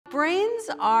brains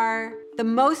are the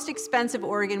most expensive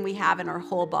organ we have in our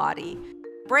whole body.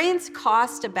 Brains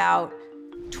cost about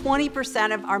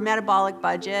 20% of our metabolic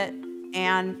budget,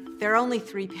 and they're only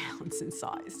 3 pounds in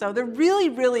size. So they're really,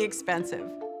 really expensive.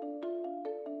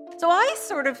 So I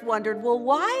sort of wondered, well,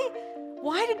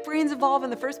 why did brains evolve in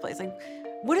the first place? Like,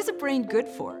 what is a brain good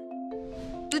for?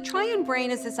 The triune brain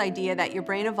is this idea that your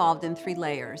brain evolved in 3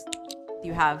 layers.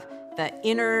 You have the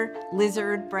inner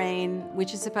lizard brain,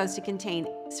 which is supposed to contain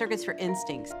circuits for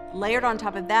instincts. Layered on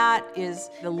top of that is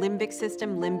the limbic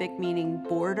system, limbic meaning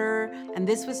border, and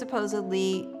this was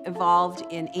supposedly evolved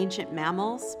in ancient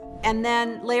mammals. And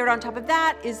then layered on top of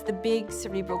that is the big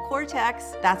cerebral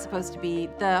cortex. That's supposed to be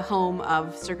the home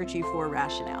of circuitry for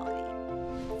rationality.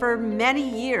 For many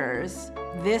years,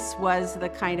 this was the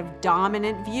kind of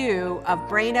dominant view of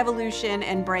brain evolution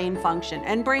and brain function,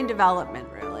 and brain development,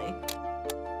 really.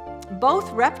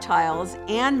 Both reptiles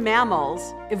and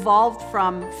mammals evolved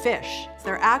from fish.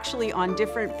 They're actually on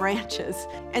different branches.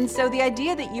 And so the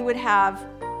idea that you would have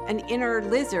an inner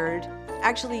lizard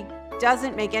actually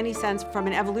doesn't make any sense from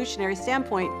an evolutionary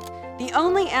standpoint. The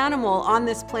only animal on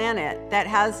this planet that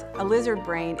has a lizard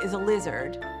brain is a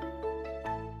lizard.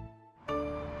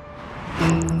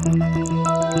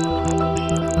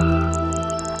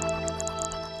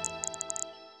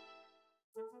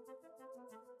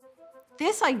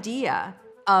 This idea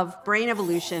of brain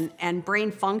evolution and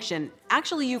brain function,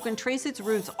 actually you can trace its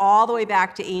roots all the way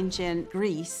back to ancient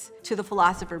Greece, to the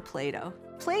philosopher Plato.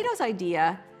 Plato's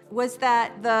idea was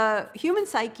that the human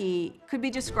psyche could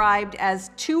be described as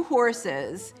 2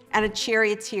 horses and a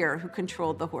charioteer who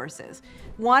controlled the horses.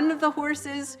 One of the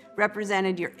horses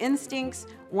represented your instincts,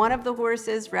 one of the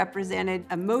horses represented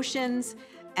emotions,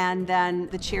 and then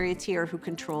the charioteer who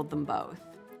controlled them both.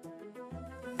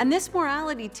 And this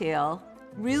morality tale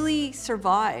really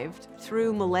survived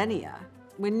through millennia.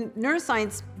 When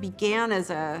neuroscience began as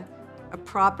a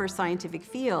proper scientific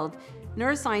field,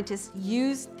 neuroscientists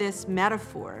used this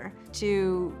metaphor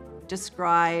to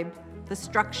describe the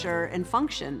structure and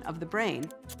function of the brain.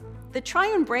 The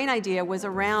triune brain idea was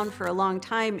around for a long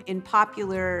time in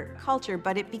popular culture,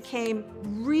 but it became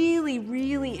really,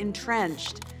 really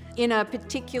entrenched in a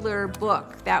particular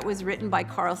book that was written by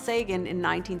Carl Sagan in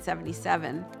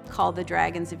 1977 called The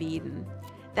Dragons of Eden.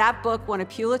 That book won a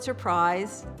Pulitzer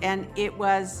Prize, and it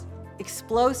was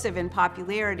explosive in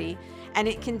popularity, and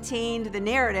it contained the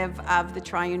narrative of the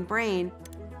triune brain.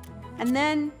 And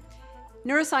then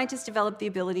neuroscientists developed the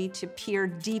ability to peer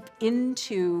deep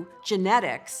into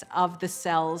genetics of the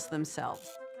cells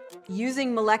themselves.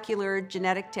 Using molecular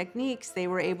genetic techniques, they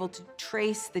were able to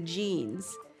trace the genes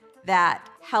that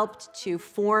helped to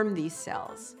form these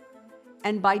cells.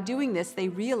 And by doing this, they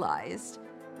realized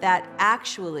that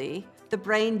actually the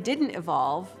brain didn't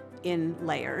evolve in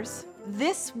layers.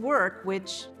 This work,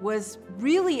 which was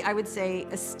really, I would say,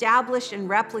 established and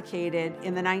replicated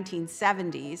in the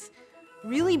 1970s,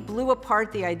 really blew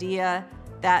apart the idea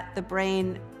that the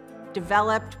brain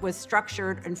developed, was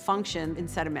structured, and functioned in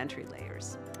sedimentary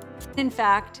layers. In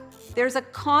fact, there's a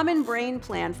common brain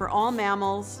plan for all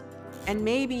mammals, and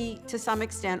maybe, to some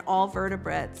extent, all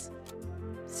vertebrates.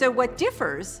 So what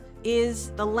differs is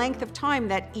the length of time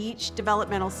that each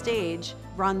developmental stage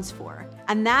runs for.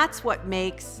 And that's what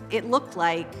makes it look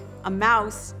like a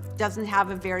mouse doesn't have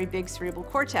a very big cerebral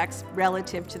cortex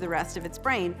relative to the rest of its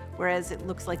brain, whereas it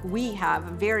looks like we have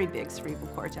a very big cerebral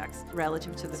cortex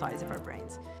relative to the size of our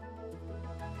brains.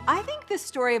 I think the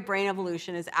story of brain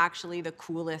evolution is actually the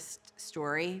coolest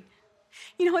story.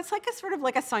 You know, it's like a sort of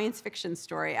like a science fiction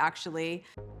story, actually.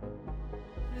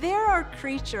 There are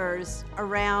creatures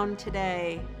around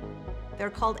today. They're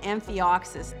called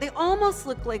amphioxus. They almost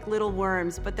look like little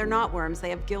worms, but they're not worms. They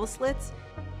have gill slits.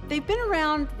 They've been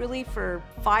around really for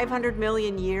 500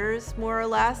 million years, more or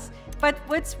less. But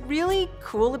what's really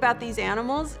cool about these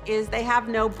animals is they have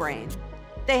no brain.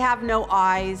 They have no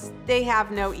eyes. They have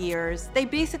no ears. They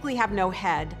basically have no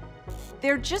head.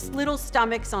 They're just little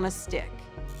stomachs on a stick.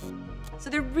 So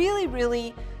they're really,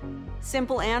 really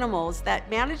simple animals that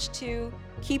manage to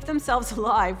keep themselves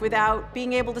alive without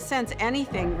being able to sense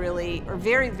anything really, or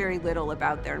very, very little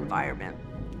about their environment.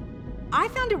 I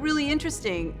found it really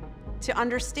interesting to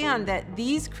understand that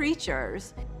these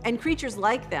creatures, and creatures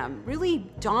like them, really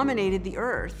dominated the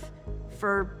Earth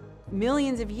for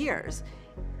millions of years.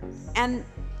 And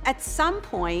at some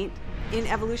point in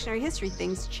evolutionary history,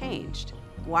 things changed.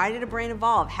 Why did a brain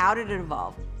evolve? How did it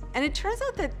evolve? And it turns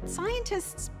out that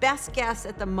scientists' best guess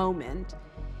at the moment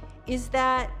is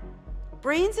that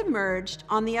brains emerged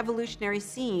on the evolutionary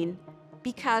scene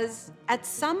because at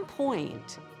some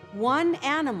point, one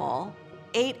animal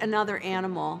ate another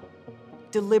animal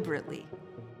deliberately.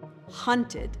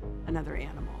 hunted another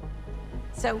animal.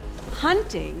 So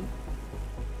hunting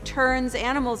turns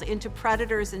animals into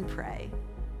predators and prey.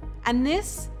 And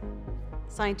this,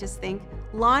 scientists think,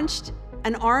 launched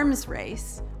an arms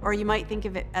race, or you might think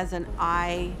of it as an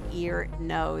eye, ear,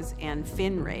 nose, and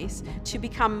fin race, to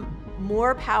become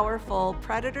more powerful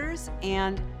predators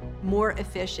and more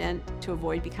efficient to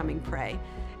avoid becoming prey.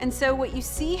 And so what you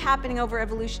see happening over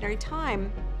evolutionary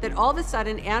time, that all of a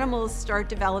sudden animals start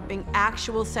developing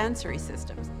actual sensory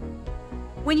systems.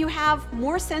 When you have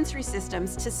more sensory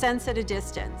systems to sense at a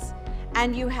distance,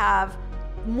 and you have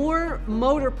more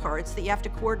motor parts that you have to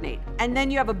coordinate, and then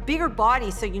you have a bigger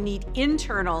body, so you need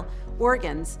internal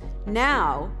organs,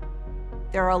 now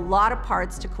there are a lot of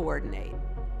parts to coordinate,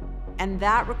 and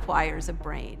that requires a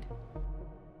brain.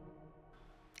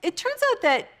 It turns out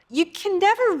that you can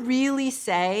never really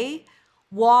say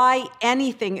why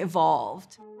anything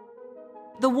evolved.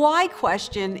 The why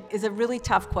question is a really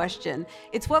tough question.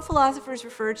 It's what philosophers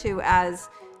refer to as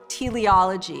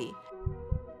teleology.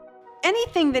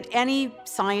 Anything that any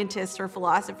scientist or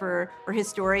philosopher or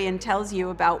historian tells you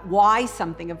about why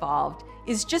something evolved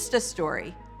is just a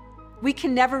story. We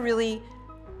can never really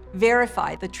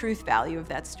verify the truth value of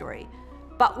that story.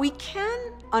 But we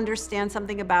can understand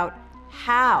something about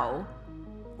how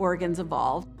organs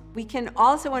evolved. We can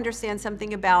also understand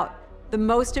something about the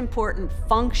most important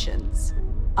functions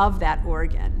of that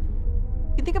organ.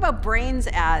 You think about brains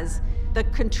as the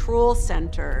control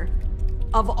center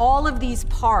of all of these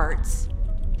parts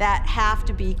that have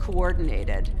to be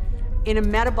coordinated in a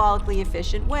metabolically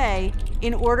efficient way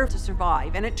in order to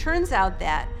survive. And it turns out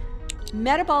that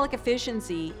metabolic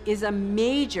efficiency is a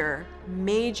major,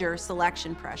 major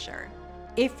selection pressure.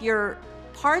 If your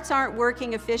parts aren't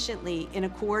working efficiently in a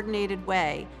coordinated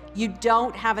way, you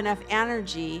don't have enough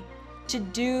energy to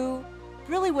do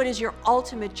really what is your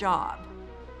ultimate job,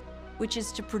 which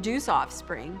is to produce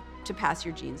offspring to pass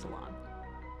your genes along.